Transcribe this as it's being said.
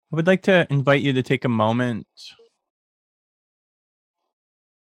I would like to invite you to take a moment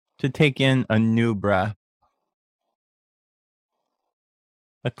to take in a new breath,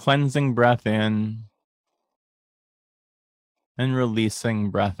 a cleansing breath in and releasing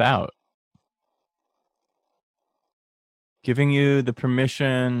breath out, giving you the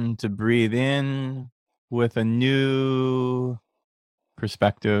permission to breathe in with a new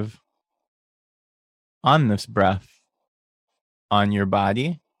perspective on this breath, on your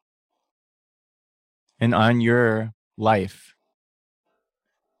body, and on your life.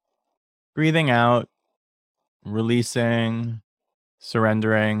 Breathing out, releasing,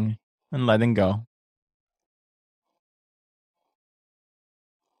 surrendering, and letting go.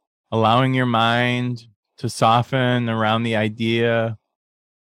 Allowing your mind to soften around the idea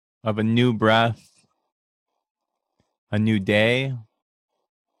of a new breath, a new day,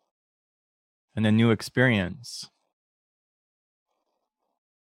 and a new experience.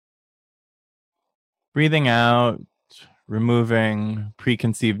 Breathing out, removing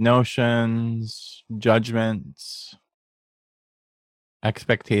preconceived notions, judgments,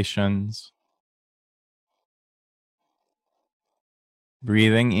 expectations.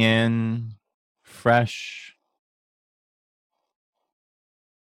 Breathing in, fresh.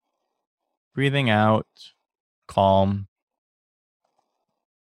 Breathing out, calm.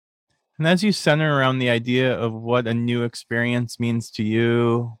 And as you center around the idea of what a new experience means to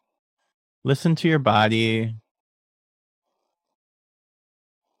you, listen to your body.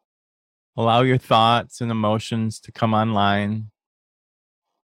 Allow your thoughts and emotions to come online.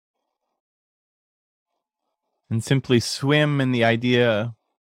 And simply swim in the idea,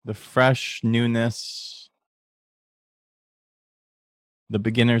 the fresh newness, the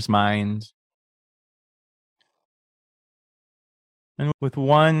beginner's mind. And with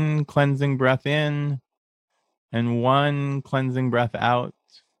one cleansing breath in and one cleansing breath out,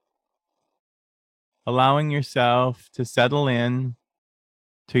 allowing yourself to settle in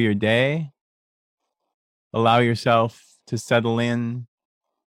to your day, allow yourself to settle in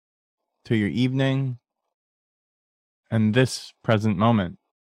to your evening and this present moment.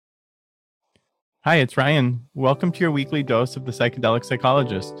 Hi, it's Ryan. Welcome to your weekly dose of the Psychedelic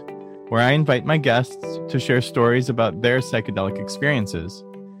Psychologist, where I invite my guests to share stories about their psychedelic experiences.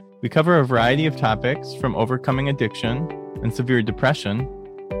 We cover a variety of topics from overcoming addiction and severe depression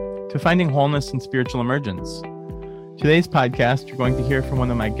to finding wholeness and spiritual emergence. Today's podcast, you're going to hear from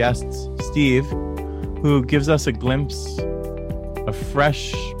one of my guests, Steve, who gives us a glimpse, a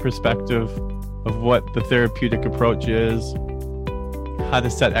fresh perspective of what the therapeutic approach is, how to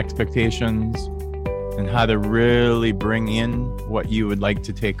set expectations, and how to really bring in what you would like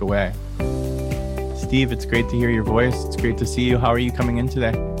to take away. Steve, it's great to hear your voice. It's great to see you. How are you coming in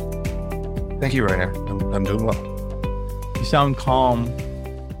today? Thank you, Rainer. I'm doing well. You sound calm.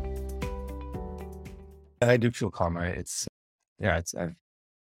 I do feel calm. I've been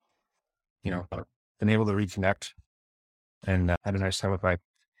able to reconnect and had a nice time with my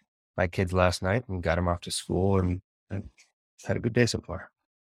kids last night and got them off to school and had a good day so far.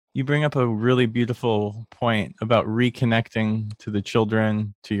 You bring up a really beautiful point about reconnecting to the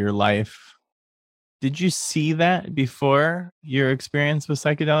children, to your life. Did you see that before your experience with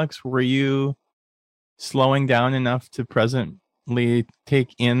psychedelics? Were you slowing down enough to presently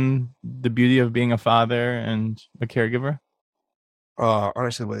take in the beauty of being a father and a caregiver?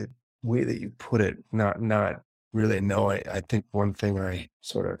 Honestly, the way that you put it, not really. No, I think one thing I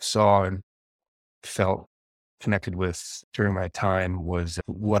sort of saw and felt connected with during my time was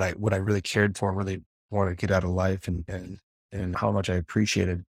what I really cared for and really wanted to get out of life, and how much I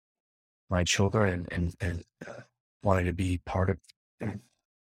appreciated my children and wanting to be part of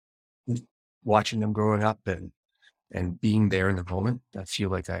watching them growing up and being there in the moment. I feel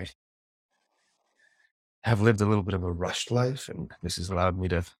like I have lived a little bit of a rushed life, and this has allowed me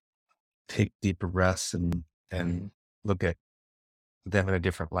to take deeper breaths and look at them in a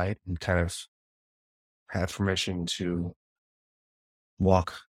different light and kind of have permission to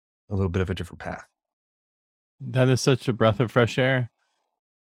walk a little bit of a different path. That is such a breath of fresh air.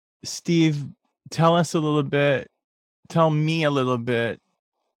 Steve, tell me a little bit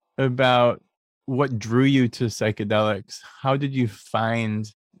about what drew you to psychedelics. How did you find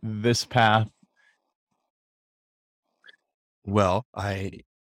this path? Well, I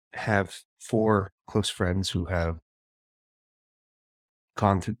have 4 close friends who have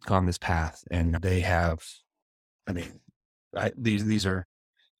gone this path, and they have, these are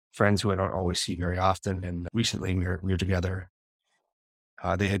friends who I don't always see very often. And recently we were together.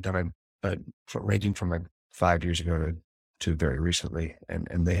 They had done ranging from like 5 years ago to very recently.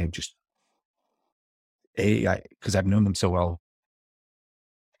 And they had just, because I've known them so well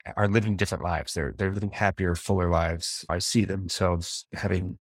are living different lives. They're living happier, fuller lives. I see themselves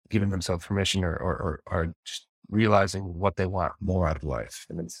having given themselves permission or just realizing what they want more out of life.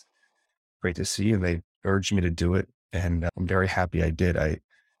 And it's great to see. And they urged me to do it. And I'm very happy I did.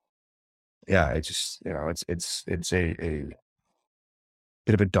 Yeah, I just, it's a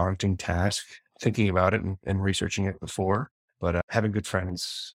bit of a daunting task thinking about it and researching it before, but having good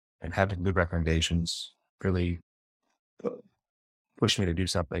friends and having good recommendations really pushed me to do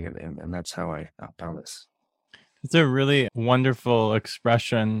something. And that's how I found this. It's a really wonderful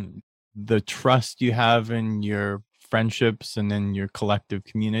expression, the trust you have in your friendships and in your collective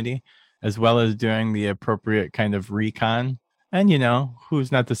community, as well as doing the appropriate kind of recon. And,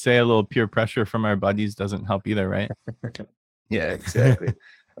 who's not to say a little peer pressure from our buddies doesn't help either, right? Yeah, exactly.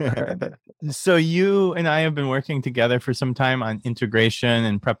 So you and I have been working together for some time on integration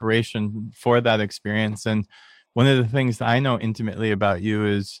and preparation for that experience. And one of the things that I know intimately about you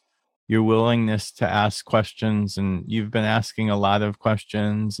is your willingness to ask questions. And you've been asking a lot of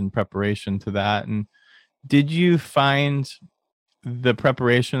questions in preparation to that. And did you find the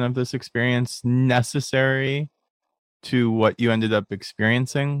preparation of this experience necessary to what you ended up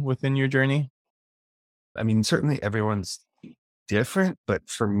experiencing within your journey? I mean, certainly everyone's different, but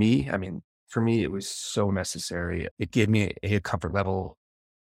for me, it was so necessary. It gave me a comfort level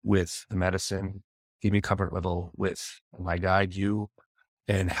with the medicine, gave me a comfort level with my guide, you,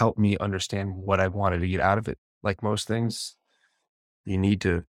 and helped me understand what I wanted to get out of it. Like most things, you need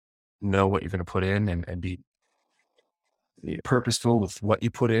to know what you're going to put in and be purposeful with what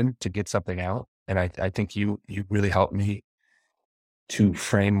you put in to get something out. And I think you really helped me to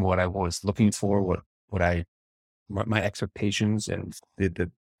frame what I was looking for, what I my expectations and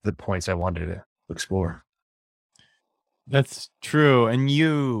the points I wanted to explore. That's true. And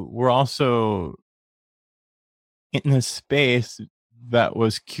you were also in a space that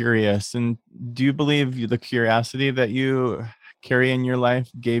was curious. And do you believe the curiosity that you carry in your life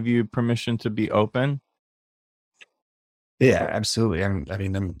gave you permission to be open? Yeah, absolutely. I'm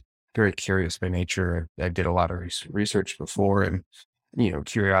very curious by nature. I did a lot of research before, and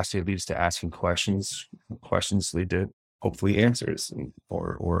curiosity leads to asking questions. Questions lead to hopefully answers,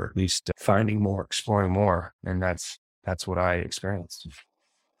 or at least finding more, exploring more, and that's what I experienced.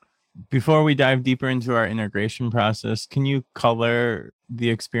 Before we dive deeper into our integration process, can you color the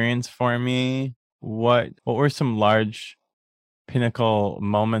experience for me? What were some large pinnacle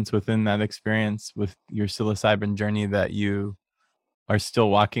moments within that experience with your psilocybin journey that you are still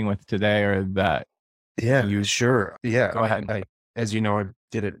walking with today, or that Yeah, you sure. Yeah, go ahead? as you know, I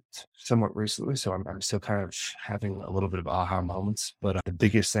did it somewhat recently, so I'm still kind of having a little bit of aha moments. But the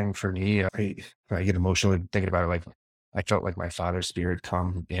biggest thing for me, I get emotional thinking about it. Like I felt like my father's spirit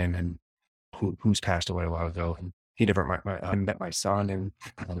come in, and who's passed away a while ago, and he never met my son, and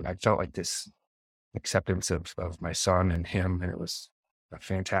I felt like this acceptance of my son and him, and it was a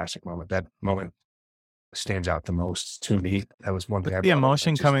fantastic moment. That moment stands out the most to me. That was one thing What's I the brought up. Like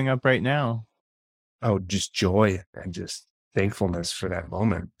emotion coming up right now? just joy and just thankfulness for that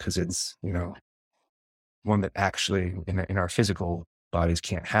moment, because it's one that actually in our physical bodies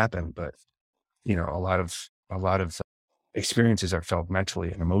can't happen, but a lot of experiences are felt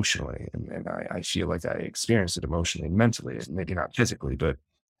mentally and emotionally, and I feel like I experienced it emotionally and mentally, maybe not physically, but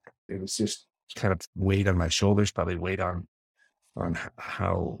it was just kind of weight on my shoulders, probably weight on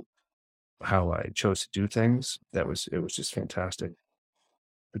how I chose to do things. It was just fantastic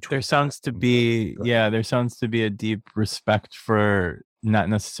There between that sounds to and the be, yeah, there sounds to be a deep respect for not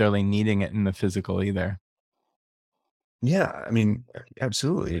necessarily needing it in the physical either. yeah, I mean,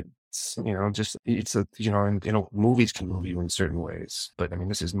 absolutely. It's, just it's a, and, movies can move you in certain ways, but I mean,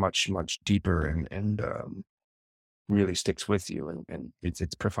 this is much, much deeper and really sticks with you, and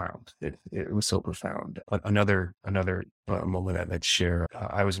it's profound. It was so profound. Another moment I'd share.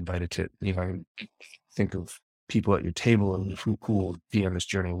 I was invited to, think of people at your table and who will be on this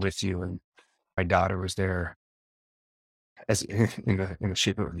journey with you, and my daughter was there as in the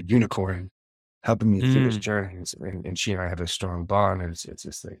shape of a unicorn, helping me through this Mm. journey. And she and I have a strong bond. And it's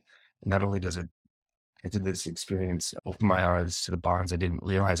just like, not only does it did this experience open my eyes to the bonds I didn't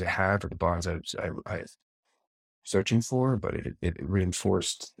realize I had, or the bonds I was searching for, but it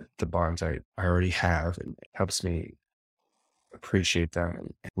reinforced the bonds I already have, and it helps me appreciate them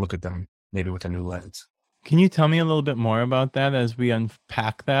and look at them maybe with a new lens. Can you tell me a little bit more about that as we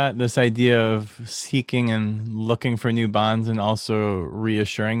unpack that? This idea of seeking and looking for new bonds and also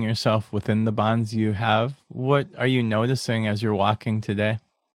reassuring yourself within the bonds you have. What are you noticing as you're walking today?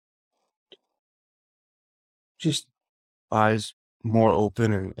 Just eyes more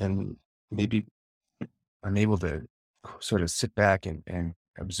open, and maybe I'm able to sort of sit back and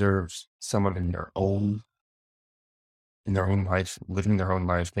observe someone in their own life, living their own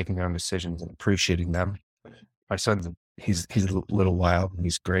life, making their own decisions, and appreciating them. My son's he's a little wild.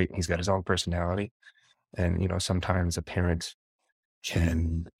 He's great. He's got his own personality, and sometimes a parent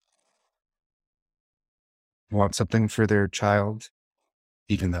can want something for their child,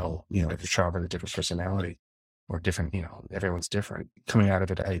 even though every child has a different personality or different. Everyone's different. Coming out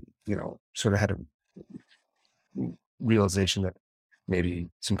of it, I sort of had a realization that maybe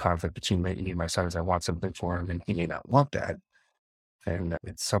some conflict between me and my son is I want something for him, and he may not want that, and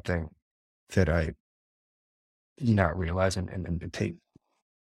it's something that I not realize and take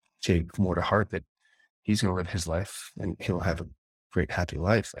more to heart, that he's going to live his life and he'll have a great, happy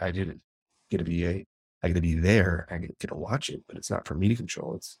life. I didn't get to be I get to be there. I get to watch it, but it's not for me to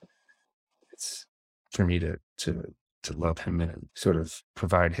control. It's for me to love him and sort of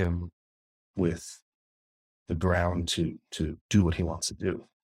provide him with the ground to do what he wants to do.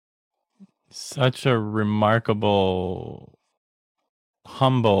 Such a remarkable,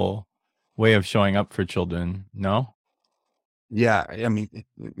 humble way of showing up for children. No? Yeah, I mean,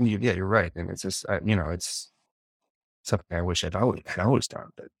 yeah, you're right, and it's just it's something I wish had always done,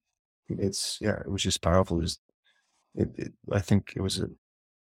 but it was just powerful. I think it was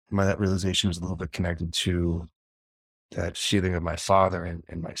that realization was a little bit connected to that feeling of my father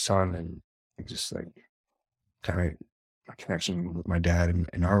and my son, and just like kind of a connection with my dad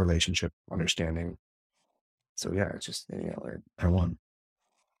and our relationship, understanding. So yeah, it's just I want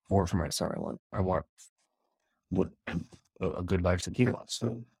more for my son. I want what a good life that he wants.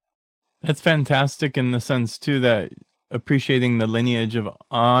 So That's fantastic in the sense too that appreciating the lineage of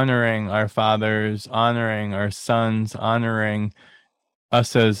honoring our fathers, honoring our sons, honoring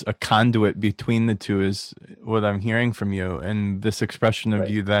us as a conduit between the two is what I'm hearing from you. And this expression of right.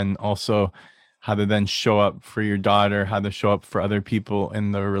 you then also how to then show up for your daughter, how to show up for other people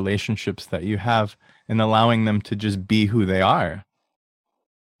in the relationships that you have and allowing them to just be who they are.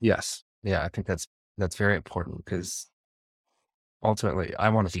 Yes. Yeah, I think that's very important, because ultimately I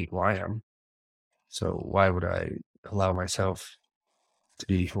want to be who I am. So why would I allow myself to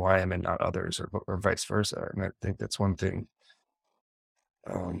be who I am and not others, or vice versa? And I think that's one thing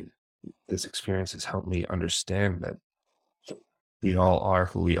this experience has helped me understand, that we all are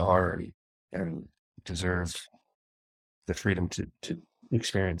who we are, and deserve the freedom to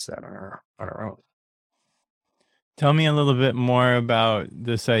experience that on our own. Tell me a little bit more about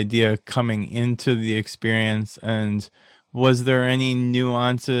this idea coming into the experience, and was there any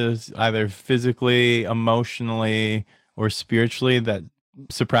nuances, either physically, emotionally, or spiritually, that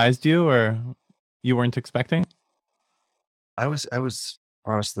surprised you or you weren't expecting? I was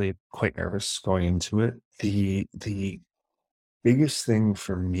honestly quite nervous going into it. The biggest thing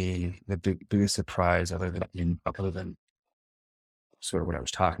for me, the biggest surprise, other than sort of what I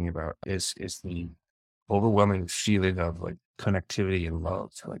was talking about, is the overwhelming feeling of like connectivity and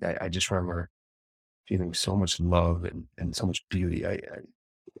love. Like I just remember feeling so much love and so much beauty. I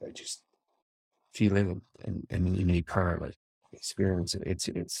just feeling and unique kind of like experience it.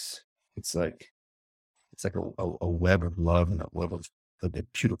 It's like a web of love, and a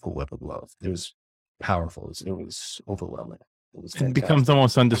beautiful web of love. It was powerful. It was overwhelming. It was It becomes fantastic.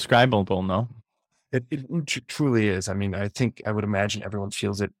 almost undescribable, no? It truly is. I mean, I would imagine everyone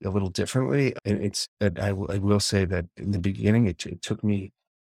feels it a little differently. And I will say that in the beginning, it took me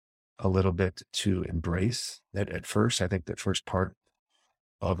a little bit to embrace that at first. I think the first part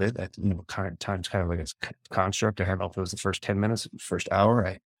of it, at times kind of like a construct. I don't know if it was the first 10 minutes, first hour.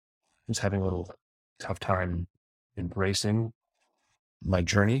 I was having a little tough time embracing my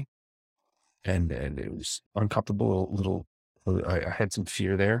journey, and it was uncomfortable. A little, I had some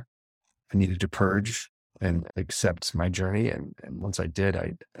fear there. I needed to purge and accept my journey, and once I did,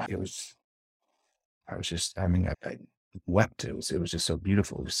 I was just, I mean, I wept. It was just so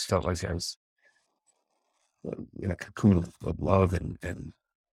beautiful. It just felt like I was in a cocoon of love and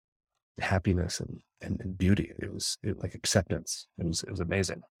happiness and beauty. Like acceptance. It was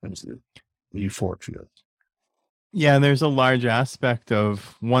amazing. It was a euphoric feeling. Yeah, there's a large aspect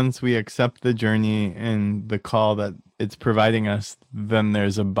of once we accept the journey and the call that it's providing us, then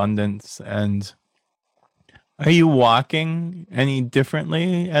there's abundance. And are you walking any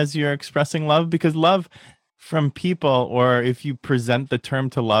differently as you're expressing love? Because love from people, or if you present the term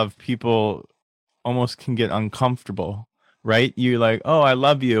to love, people almost can get uncomfortable, right? You're like, oh, I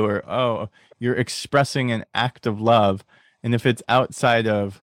love you, or oh, you're expressing an act of love. And if it's outside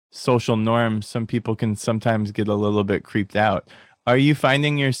of social norms, some people can sometimes get a little bit creeped out. Are you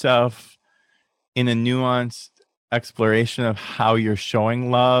finding yourself in a nuanced exploration of how you're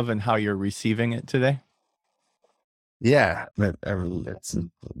showing love and how you're receiving it today? Yeah, I mean, that's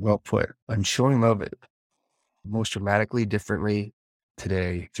well put. I'm showing love most dramatically differently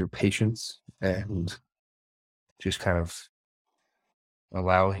today through patience and just kind of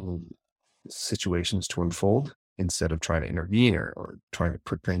allowing situations to unfold instead of trying to intervene or trying to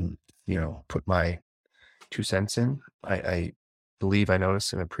put my 2 cents in. I believe I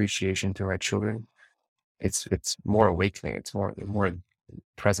notice an appreciation through my children. It's more awakening. It's more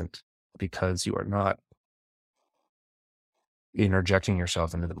present because you are not interjecting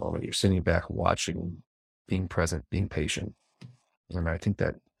yourself into the moment. You're sitting back, watching, being present, being patient. And I think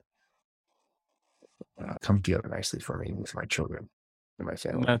that comes together nicely for me with my children and my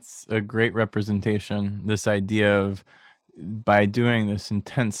family. That's a great representation. This idea of by doing this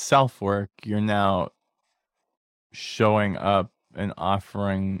intense self work, you're now showing up and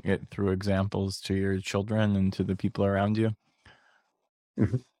offering it through examples to your children and to the people around you.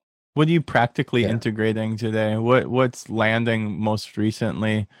 Mhm. What are you practically Yeah. integrating today? What's landing most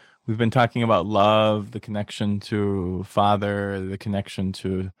recently? We've been talking about love, the connection to father, the connection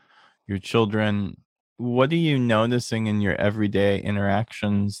to your children. What are you noticing in your everyday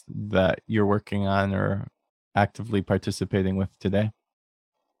interactions that you're working on or actively participating with today?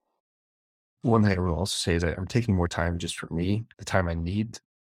 One thing I will also say is that I'm taking more time just for me, the time I need,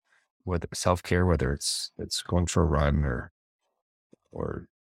 whether self-care, whether it's going for a run or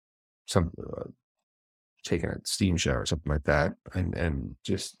some taking a steam shower or something like that, and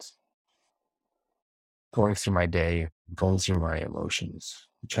just going through my day, going through my emotions,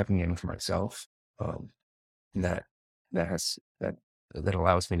 checking in for myself. Um, and that has that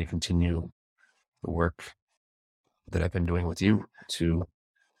allows me to continue the work that I've been doing with you to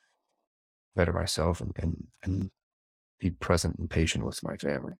better myself and be present and patient with my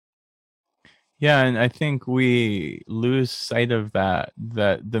family. Yeah, and I think we lose sight of that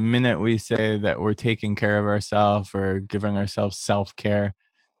the minute we say that we're taking care of ourselves or giving ourselves self-care,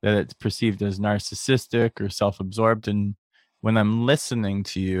 that it's perceived as narcissistic or self-absorbed. And when I'm listening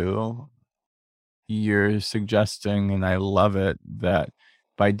to you, you're suggesting, and I love it, that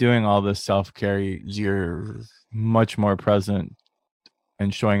by doing all this self-care, you're much more present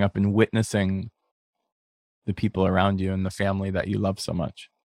and showing up and witnessing the people around you and the family that you love so much.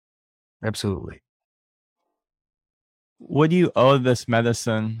 Absolutely. What do you owe this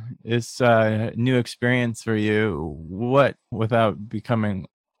medicine? It's a new experience for you. What, without becoming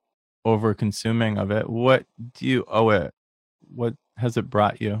over consuming of it, what do you owe it? What has it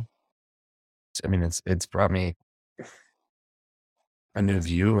brought you? I mean, it's brought me a new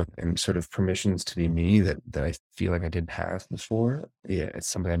view and sort of permissions to be me that I feel like I didn't have before. Yeah, it's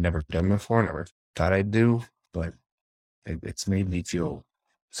something I've never done before, never thought I'd do, but it's made me feel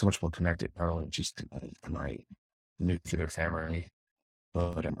so much more connected, not only just to my nuclear family,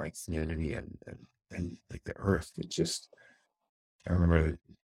 but in my community and like the earth. It just, I remember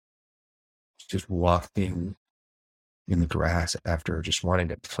just walking in the grass after just wanting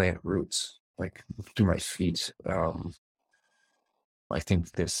to plant roots, like through my feet. I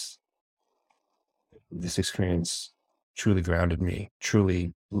think this experience truly grounded me,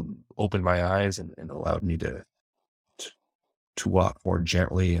 truly opened my eyes and allowed me to to walk more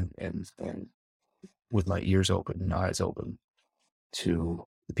gently and with my ears open and eyes open to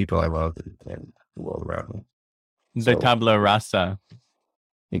the people I love and the world around me. The So Tabula Rasa.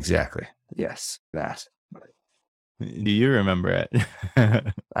 exactly. Yes, that. Do you remember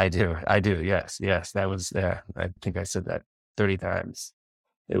it? I do. I do. Yes. Yes. That was, yeah, I think I said that 30 times.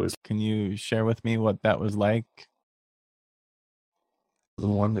 It was Can you share with me what that was like? the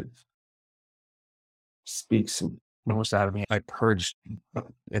one that speaks most out of me. I purged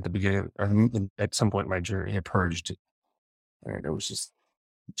at the beginning, or at some point in my journey, I purged. And it was just,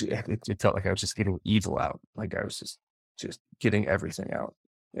 it felt like I was just getting evil out. Like I was just getting everything out.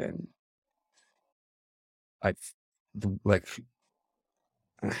 And I, like,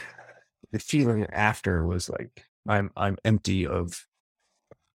 the feeling after was like, I'm empty of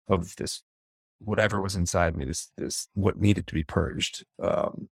this, whatever was inside me, this, what needed to be purged.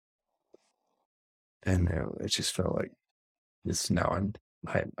 And it just felt like this now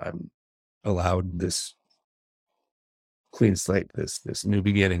I'm allowed this clean slate, this new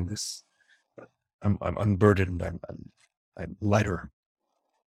beginning, I'm unburdened, I'm lighter.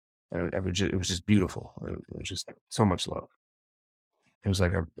 And it was just beautiful. It was just so much love. It was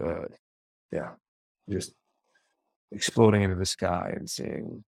like yeah, just exploding into the sky and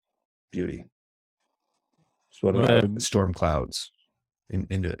seeing beauty, floating What out a, of the storm clouds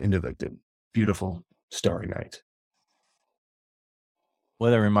into the beautiful starry night.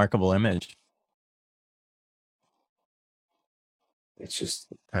 what a remarkable image. It's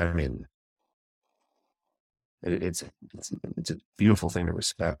just, I mean, It's a beautiful thing to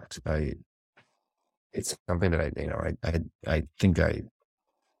respect. It's something that I think I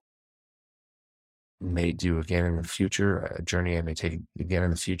may do again in the future, a journey I may take again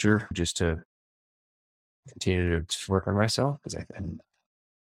in the future, just to continue to work on myself, because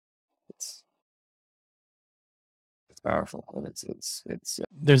it's powerful, and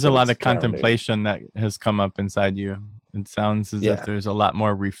There's a lot it's of grounding. contemplation that has come up inside you. It sounds as if there's a lot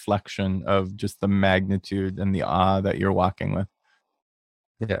more reflection of just the magnitude and the awe that you're walking with.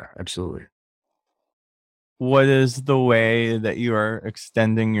 Yeah, absolutely. What is the way that you are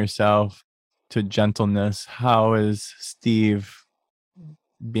extending yourself to gentleness? How is Steve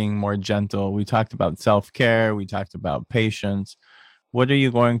being more gentle? We talked about self-care. We talked about patience. What are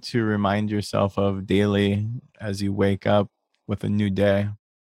you going to remind yourself of daily as you wake up with a new day?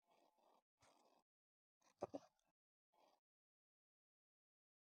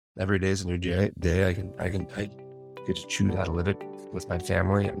 Every day is a new day. I get to choose how to live it with my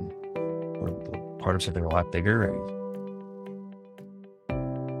family, and we're part of something a lot bigger, and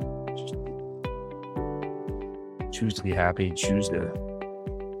just choose to be happy, choose to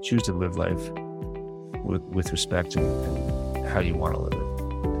live life with respect and how you want to live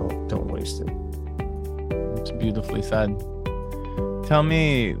it. Don't waste it. It's beautifully said. Tell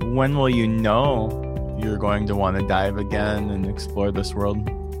me, when will you know you're going to want to dive again and explore this world?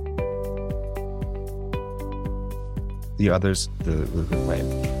 The others, my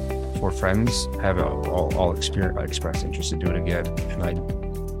 4 friends have all expressed interest in doing it again, and I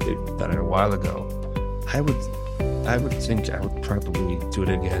did that a while ago. I would think I would probably do it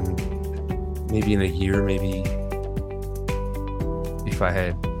again, maybe in a year, maybe if I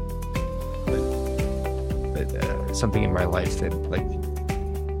had something in my life that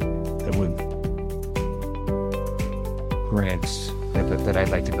would grant that I'd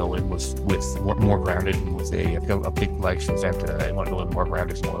like to go in with more grounded, and with a big life event that I want to go in more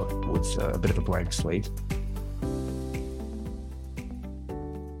grounded with a bit of a blank slate.